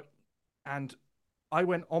 But and I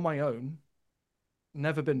went on my own.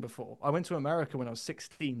 Never been before. I went to America when I was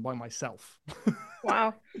 16 by myself.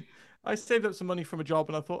 Wow. I saved up some money from a job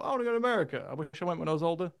and I thought, I want to go to America. I wish I went when I was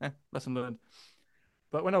older. Lesson learned.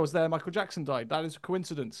 But when I was there, Michael Jackson died. That is a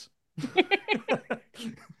coincidence.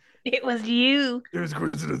 It was you. It was a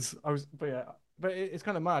coincidence. But yeah, but it's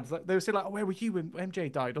kind of mad. It's like, they would say like, oh, "Where were you when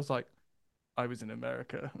MJ died?" I was like, "I was in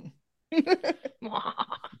America."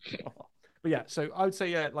 But yeah, so I would say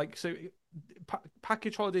yeah, like so,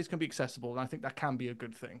 package holidays can be accessible, and I think that can be a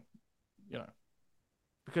good thing, you know,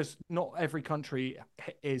 because not every country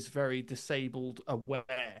is very disabled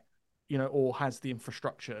aware, you know, or has the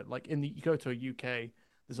infrastructure. Like you go to a UK,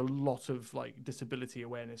 there's a lot of like disability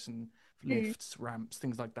awareness and Mm. lifts, ramps,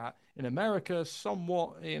 things like that. In America,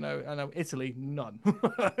 somewhat, you know, and Italy, none.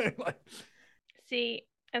 Like, See,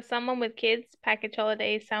 as someone with kids, package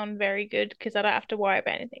holidays sound very good because I don't have to worry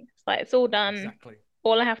about anything. It's like it's all done. exactly.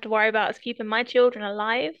 All I have to worry about is keeping my children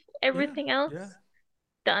alive. Yeah, Everything else yeah.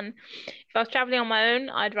 done. If I was traveling on my own,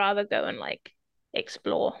 I'd rather go and like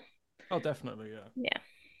explore. Oh, definitely, yeah.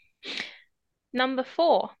 Yeah. Number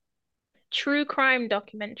four, true crime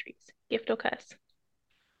documentaries. Gift or curse?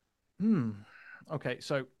 Hmm. Okay,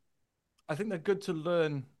 so I think they're good to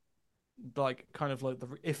learn, like, kind of like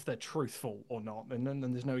if they're truthful or not, and then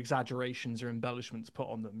there's no exaggerations or embellishments put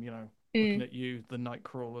on them. You know, looking Mm. at you, the Night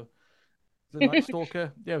Crawler, the Night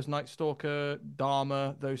Stalker. Yeah, it was Night Stalker,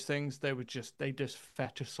 Dharma. Those things they just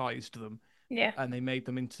fetishized them, Yeah. and they made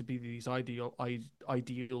them into be these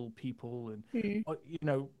ideal people, and Mm. you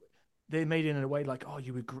know, they made it in a way like, oh,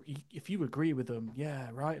 you agree if you agree with them, yeah,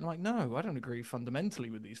 right. And like, no, I don't agree fundamentally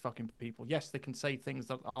with these fucking people. Yes, they can say things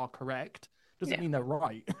that are correct. Doesn't Yeah. mean they're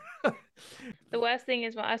right. The worst thing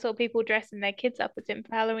is when I saw people dressing their kids up as him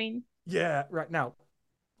for Halloween. Yeah, right now.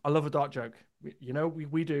 I love a dark joke. You know,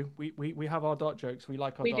 we do. We have our dark jokes. We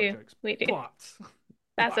like our We dark do. jokes. We do. But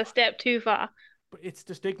That's a but step too far. but it's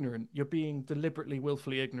just ignorant. You're being deliberately,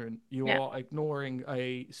 willfully ignorant. You Yeah. are ignoring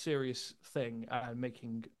a serious thing and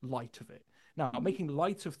making light of it. Now, making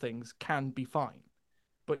light of things can be fine,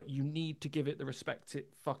 but you need to give it the respect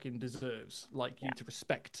it fucking deserves. Like, you Yeah. need to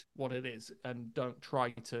respect what it is and don't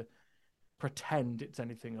try to pretend it's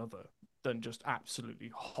anything other than just absolutely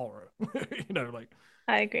horror. You know, like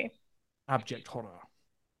I agree. abject horror.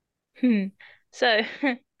 Hmm. So,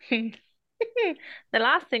 the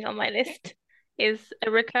last thing on my list is a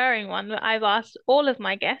recurring one that I've asked all of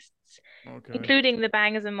my guests, Okay. including the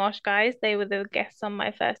Bangers and Mosh guys. They were the guests on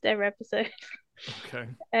my first ever episode. Okay.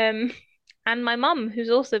 Um, and my mum, who's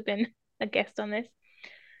also been a guest on this.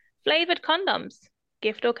 Flavored condoms,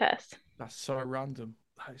 gift or curse? That's so random.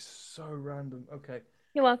 That is so random. Okay.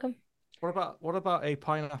 You're welcome. What about a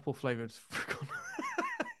pineapple flavored?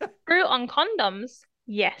 Fruit on condoms?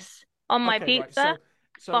 Yes. On my Okay, right. pizza?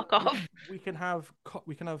 So Fuck off. we can have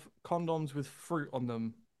condoms with fruit on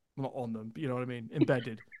them, well, not on them, but you know what I mean,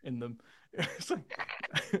 embedded in them. It's like,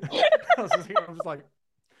 I was like,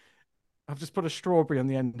 I've just put a strawberry on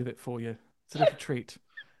the end of it for you. It's a little treat.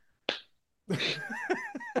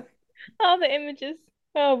 Oh, the images.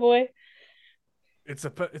 Oh boy. It's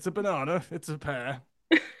a banana. It's a pear.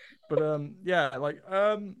 But yeah, like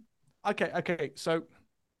okay. So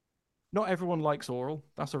not everyone likes oral.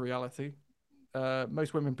 That's a reality.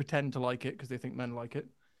 Most women pretend to like it because they think men like it.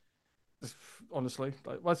 Honestly,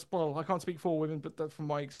 like, well, I can't speak for women, but that, from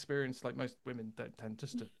my experience, like most women don't tend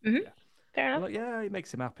just to, Hmm. yeah, Fair they're enough. like, yeah, it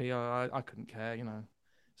makes him happy. I couldn't care, you know,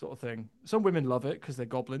 sort of thing. Some women love it because they're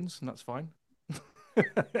goblins, and that's fine.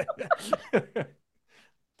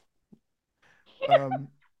 um,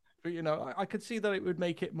 but you know, I could see that it would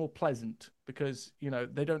make it more pleasant because you know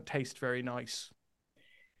they don't taste very nice.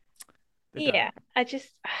 They don't. Yeah,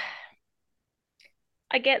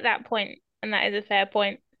 I get that point, and that is a fair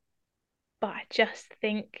point. But I just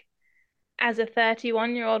think, as a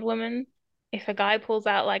 31-year-old woman, if a guy pulls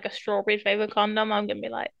out like a strawberry flavored condom, I'm gonna be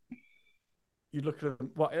like, You look at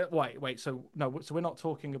them. Wait. So no. So we're not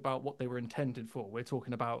talking about what they were intended for. We're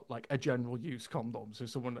talking about like a general use condom. So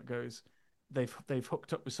someone that goes, they've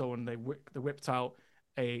hooked up with someone. They whipped out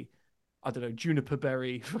a, I don't know, juniper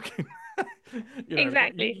berry. Fucking, you know, like, you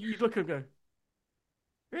exactly. you look and go,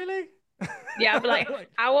 really? Yeah, I'd be like, Like,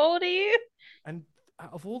 how old are you? and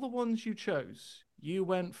out of all the ones you chose, you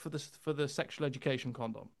went for the sexual education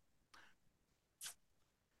condom.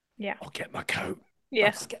 Yeah, I'll get my coat.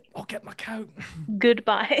 yeah. I'll get my coat.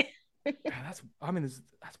 Goodbye. Yeah, I mean,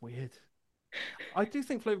 that's weird. I do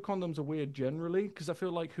think flavored condoms are weird generally because I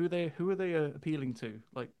feel like who are they appealing to?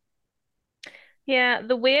 Like, Yeah,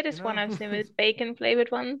 the you weirdest one know, I've seen was bacon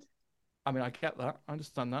flavored ones. I mean, I get that. I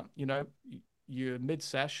understand that. You know, you're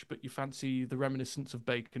mid-sesh, but you fancy the reminiscence of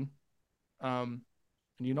bacon, and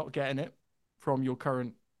you're not getting it from your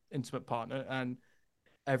current intimate partner. And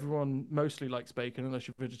everyone mostly likes bacon unless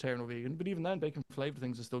you're vegetarian or vegan. But even then, bacon flavored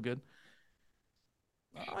things are still good.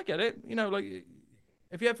 I get it. You know, like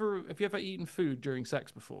if you ever eaten food during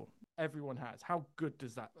sex before, everyone has. How good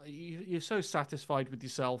does that? You're so satisfied with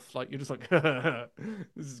yourself, like you're just like,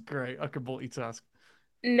 this is great. I can multitask.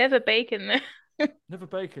 Never bacon though. Never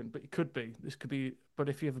bacon, but it could be. This could be. But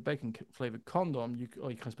if you have a bacon flavored condom,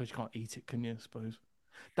 I suppose you can't eat it, can you? I suppose.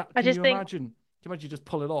 That I can just you think imagine? Can you imagine you just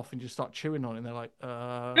pull it off and you start chewing on it, and they're like,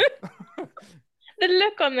 the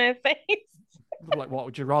look on their face. like, what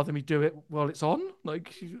would you rather me do it while it's on?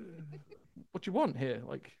 Like, what do you want here?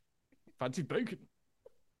 Like, fancy bacon.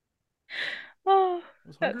 Oh, I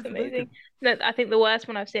was hungry that's for amazing. bacon. No, I think the worst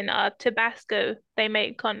one I've seen are Tabasco. They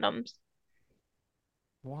make condoms.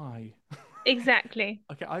 Why? Exactly.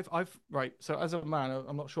 Okay, I've right. So as a man,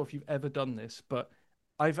 I'm not sure if you've ever done this, but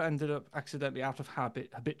I've ended up accidentally out of habit,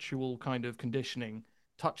 habitual kind of conditioning,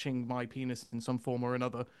 touching my penis in some form or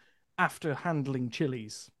another after handling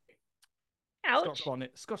chilies, Ouch.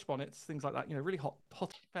 Scotch bonnets, things like that. You know, really hot,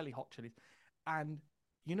 fairly hot chilies, and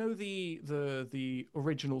you know the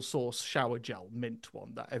original source shower gel mint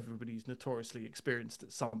one that everybody's notoriously experienced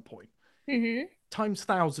at some point times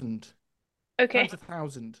thousand times Okay.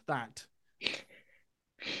 1,000 that.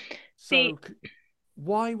 See, So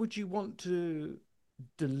why would you want to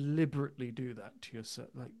deliberately do that to yourself?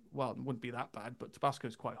 Like, well, it wouldn't be that bad, but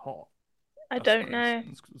Tabasco's quite hot. I That's don't know.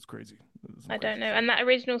 that's crazy. That's some I don't crazy know. stuff. And that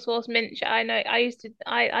original source mint shit, I know. I used to.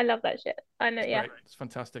 I love that shit. I know. It's Yeah. great. It's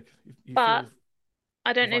fantastic. You But feel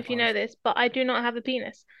I don't know if you know revitalized. this, but I do not have a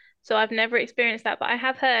penis, so I've never experienced that. But I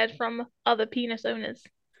have heard from other penis owners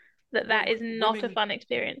that Well, that is not a women fun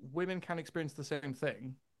experience. women can experience the same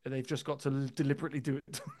thing. They've just got to deliberately do it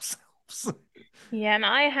themselves. Yeah, and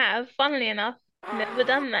I have, funnily enough, never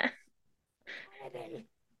done that.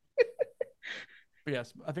 But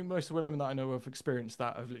yes, I think most of the women that I know have experienced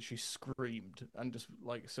that have literally screamed and just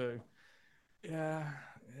like so. Yeah,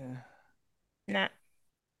 yeah. Nah.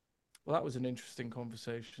 Well, that was an interesting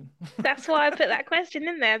conversation. That's why I put that question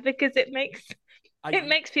in there because it makes it I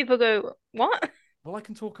makes people go, "What?" well, I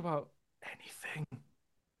can talk about anything,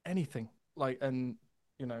 anything. Like, and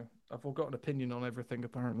you know, I've all got an opinion on everything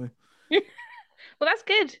apparently. Well, that's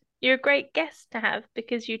good. You're a great guest to have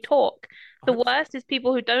because you talk. I The hope so. worst is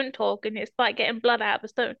people who don't talk, and it's like getting blood out of a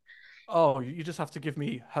stone. Oh, you just have to give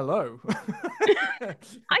me hello.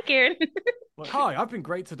 Hi, Kieran. Like, hi, I've been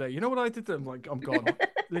great today. You know what I did? I'm like, I'm gone.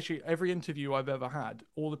 Literally, every interview I've ever had,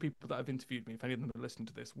 all the people that have interviewed me, if any of them are listening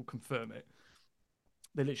to this, will confirm it.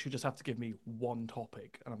 They literally just have to give me one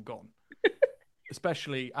topic and I'm gone.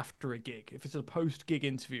 Especially after a gig. If it's a post-gig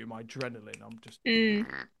interview, my adrenaline, I'm just. Mm.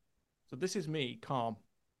 So this is me, calm.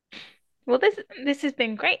 Well, this has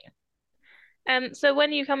been great. So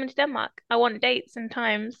when you come into Denmark, I want dates and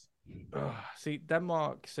times. See,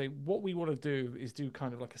 Denmark. So what we want to do is do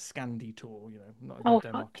kind of like a Scandi tour. You know, not even Oh, fuck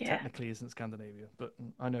Denmark yeah. technically isn't Scandinavia, but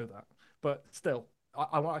I know that. But still,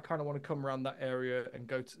 I kind of want to come around that area and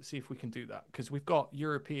go to see if we can do that because we've got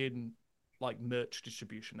European like merch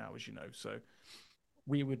distribution now, as you know. So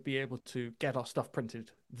we would be able to get our stuff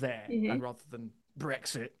printed there, and Hmm. rather than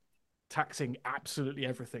Brexit taxing absolutely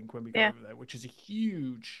everything when we go Yeah. over there, which is a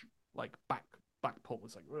huge like back pull.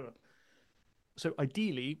 It's like, ugh. So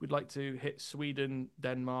ideally, we'd like to hit Sweden,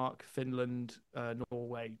 Denmark, Finland,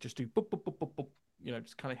 Norway. Just do boop, boop, boop, boop, boop, you know,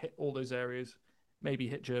 just kind of hit all those areas. Maybe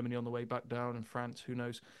hit Germany on the way back down and France, who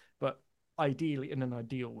knows? But ideally, in an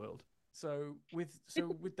ideal world. So with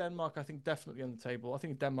Denmark, I think definitely on the table. I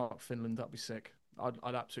think Denmark, Finland, that'd be sick.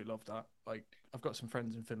 I'd absolutely love that. Like I've got some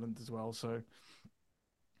friends in Finland as well, so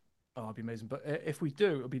oh, it'd be amazing. But if we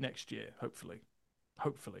do, it'll be next year, hopefully.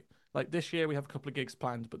 Hopefully. Like this year, we have a couple of gigs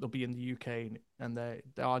planned, but they'll be in the UK, and they're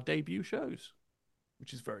our debut shows,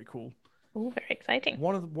 which is very cool. Oh, very exciting.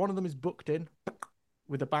 One of them is booked in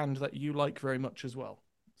with a band that you like very much as well.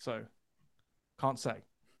 So can't say.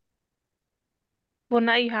 Well,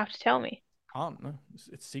 now you have to tell me. Can't no.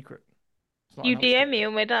 It's secret. It's not You announced DM yet. me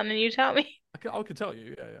and we're done, and you tell me. I could tell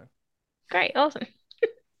you. Yeah, yeah. Great, awesome.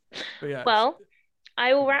 But yeah, Well,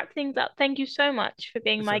 I will go on. wrap things up. Thank you so much for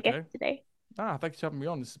being It's my guest okay. today. Thanks for having me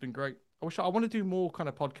on. This has been great. I want to do more kind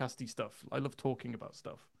of podcasty stuff. I love talking about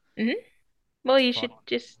stuff. Hmm. Well, It's you fun. should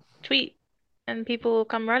just tweet, and people will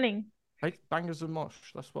come running. Hey, bangers and mosh.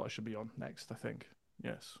 That's what I should be on next, I think.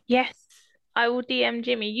 Yes. Yes, I will DM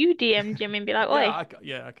Jimmy. You DM Jimmy and be like, Yeah, "Oi,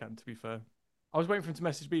 yeah, I can, to be fair. I was waiting for him to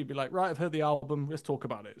message me and be like, right, I've heard the album, let's talk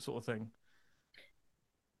about it, sort of thing.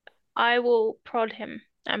 I will prod him."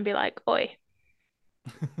 and be like, oi,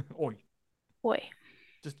 Oi, oi.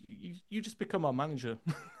 you just become our manager.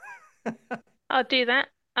 I'll do that.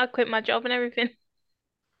 I'll quit my job and everything.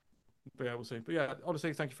 But yeah, we'll see. But yeah,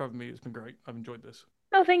 honestly, thank you for having me. It's been great. I've enjoyed this.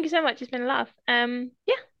 Oh, thank you so much. It's been a laugh.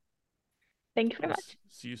 Yeah, thank you very I'll much.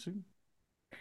 see you soon.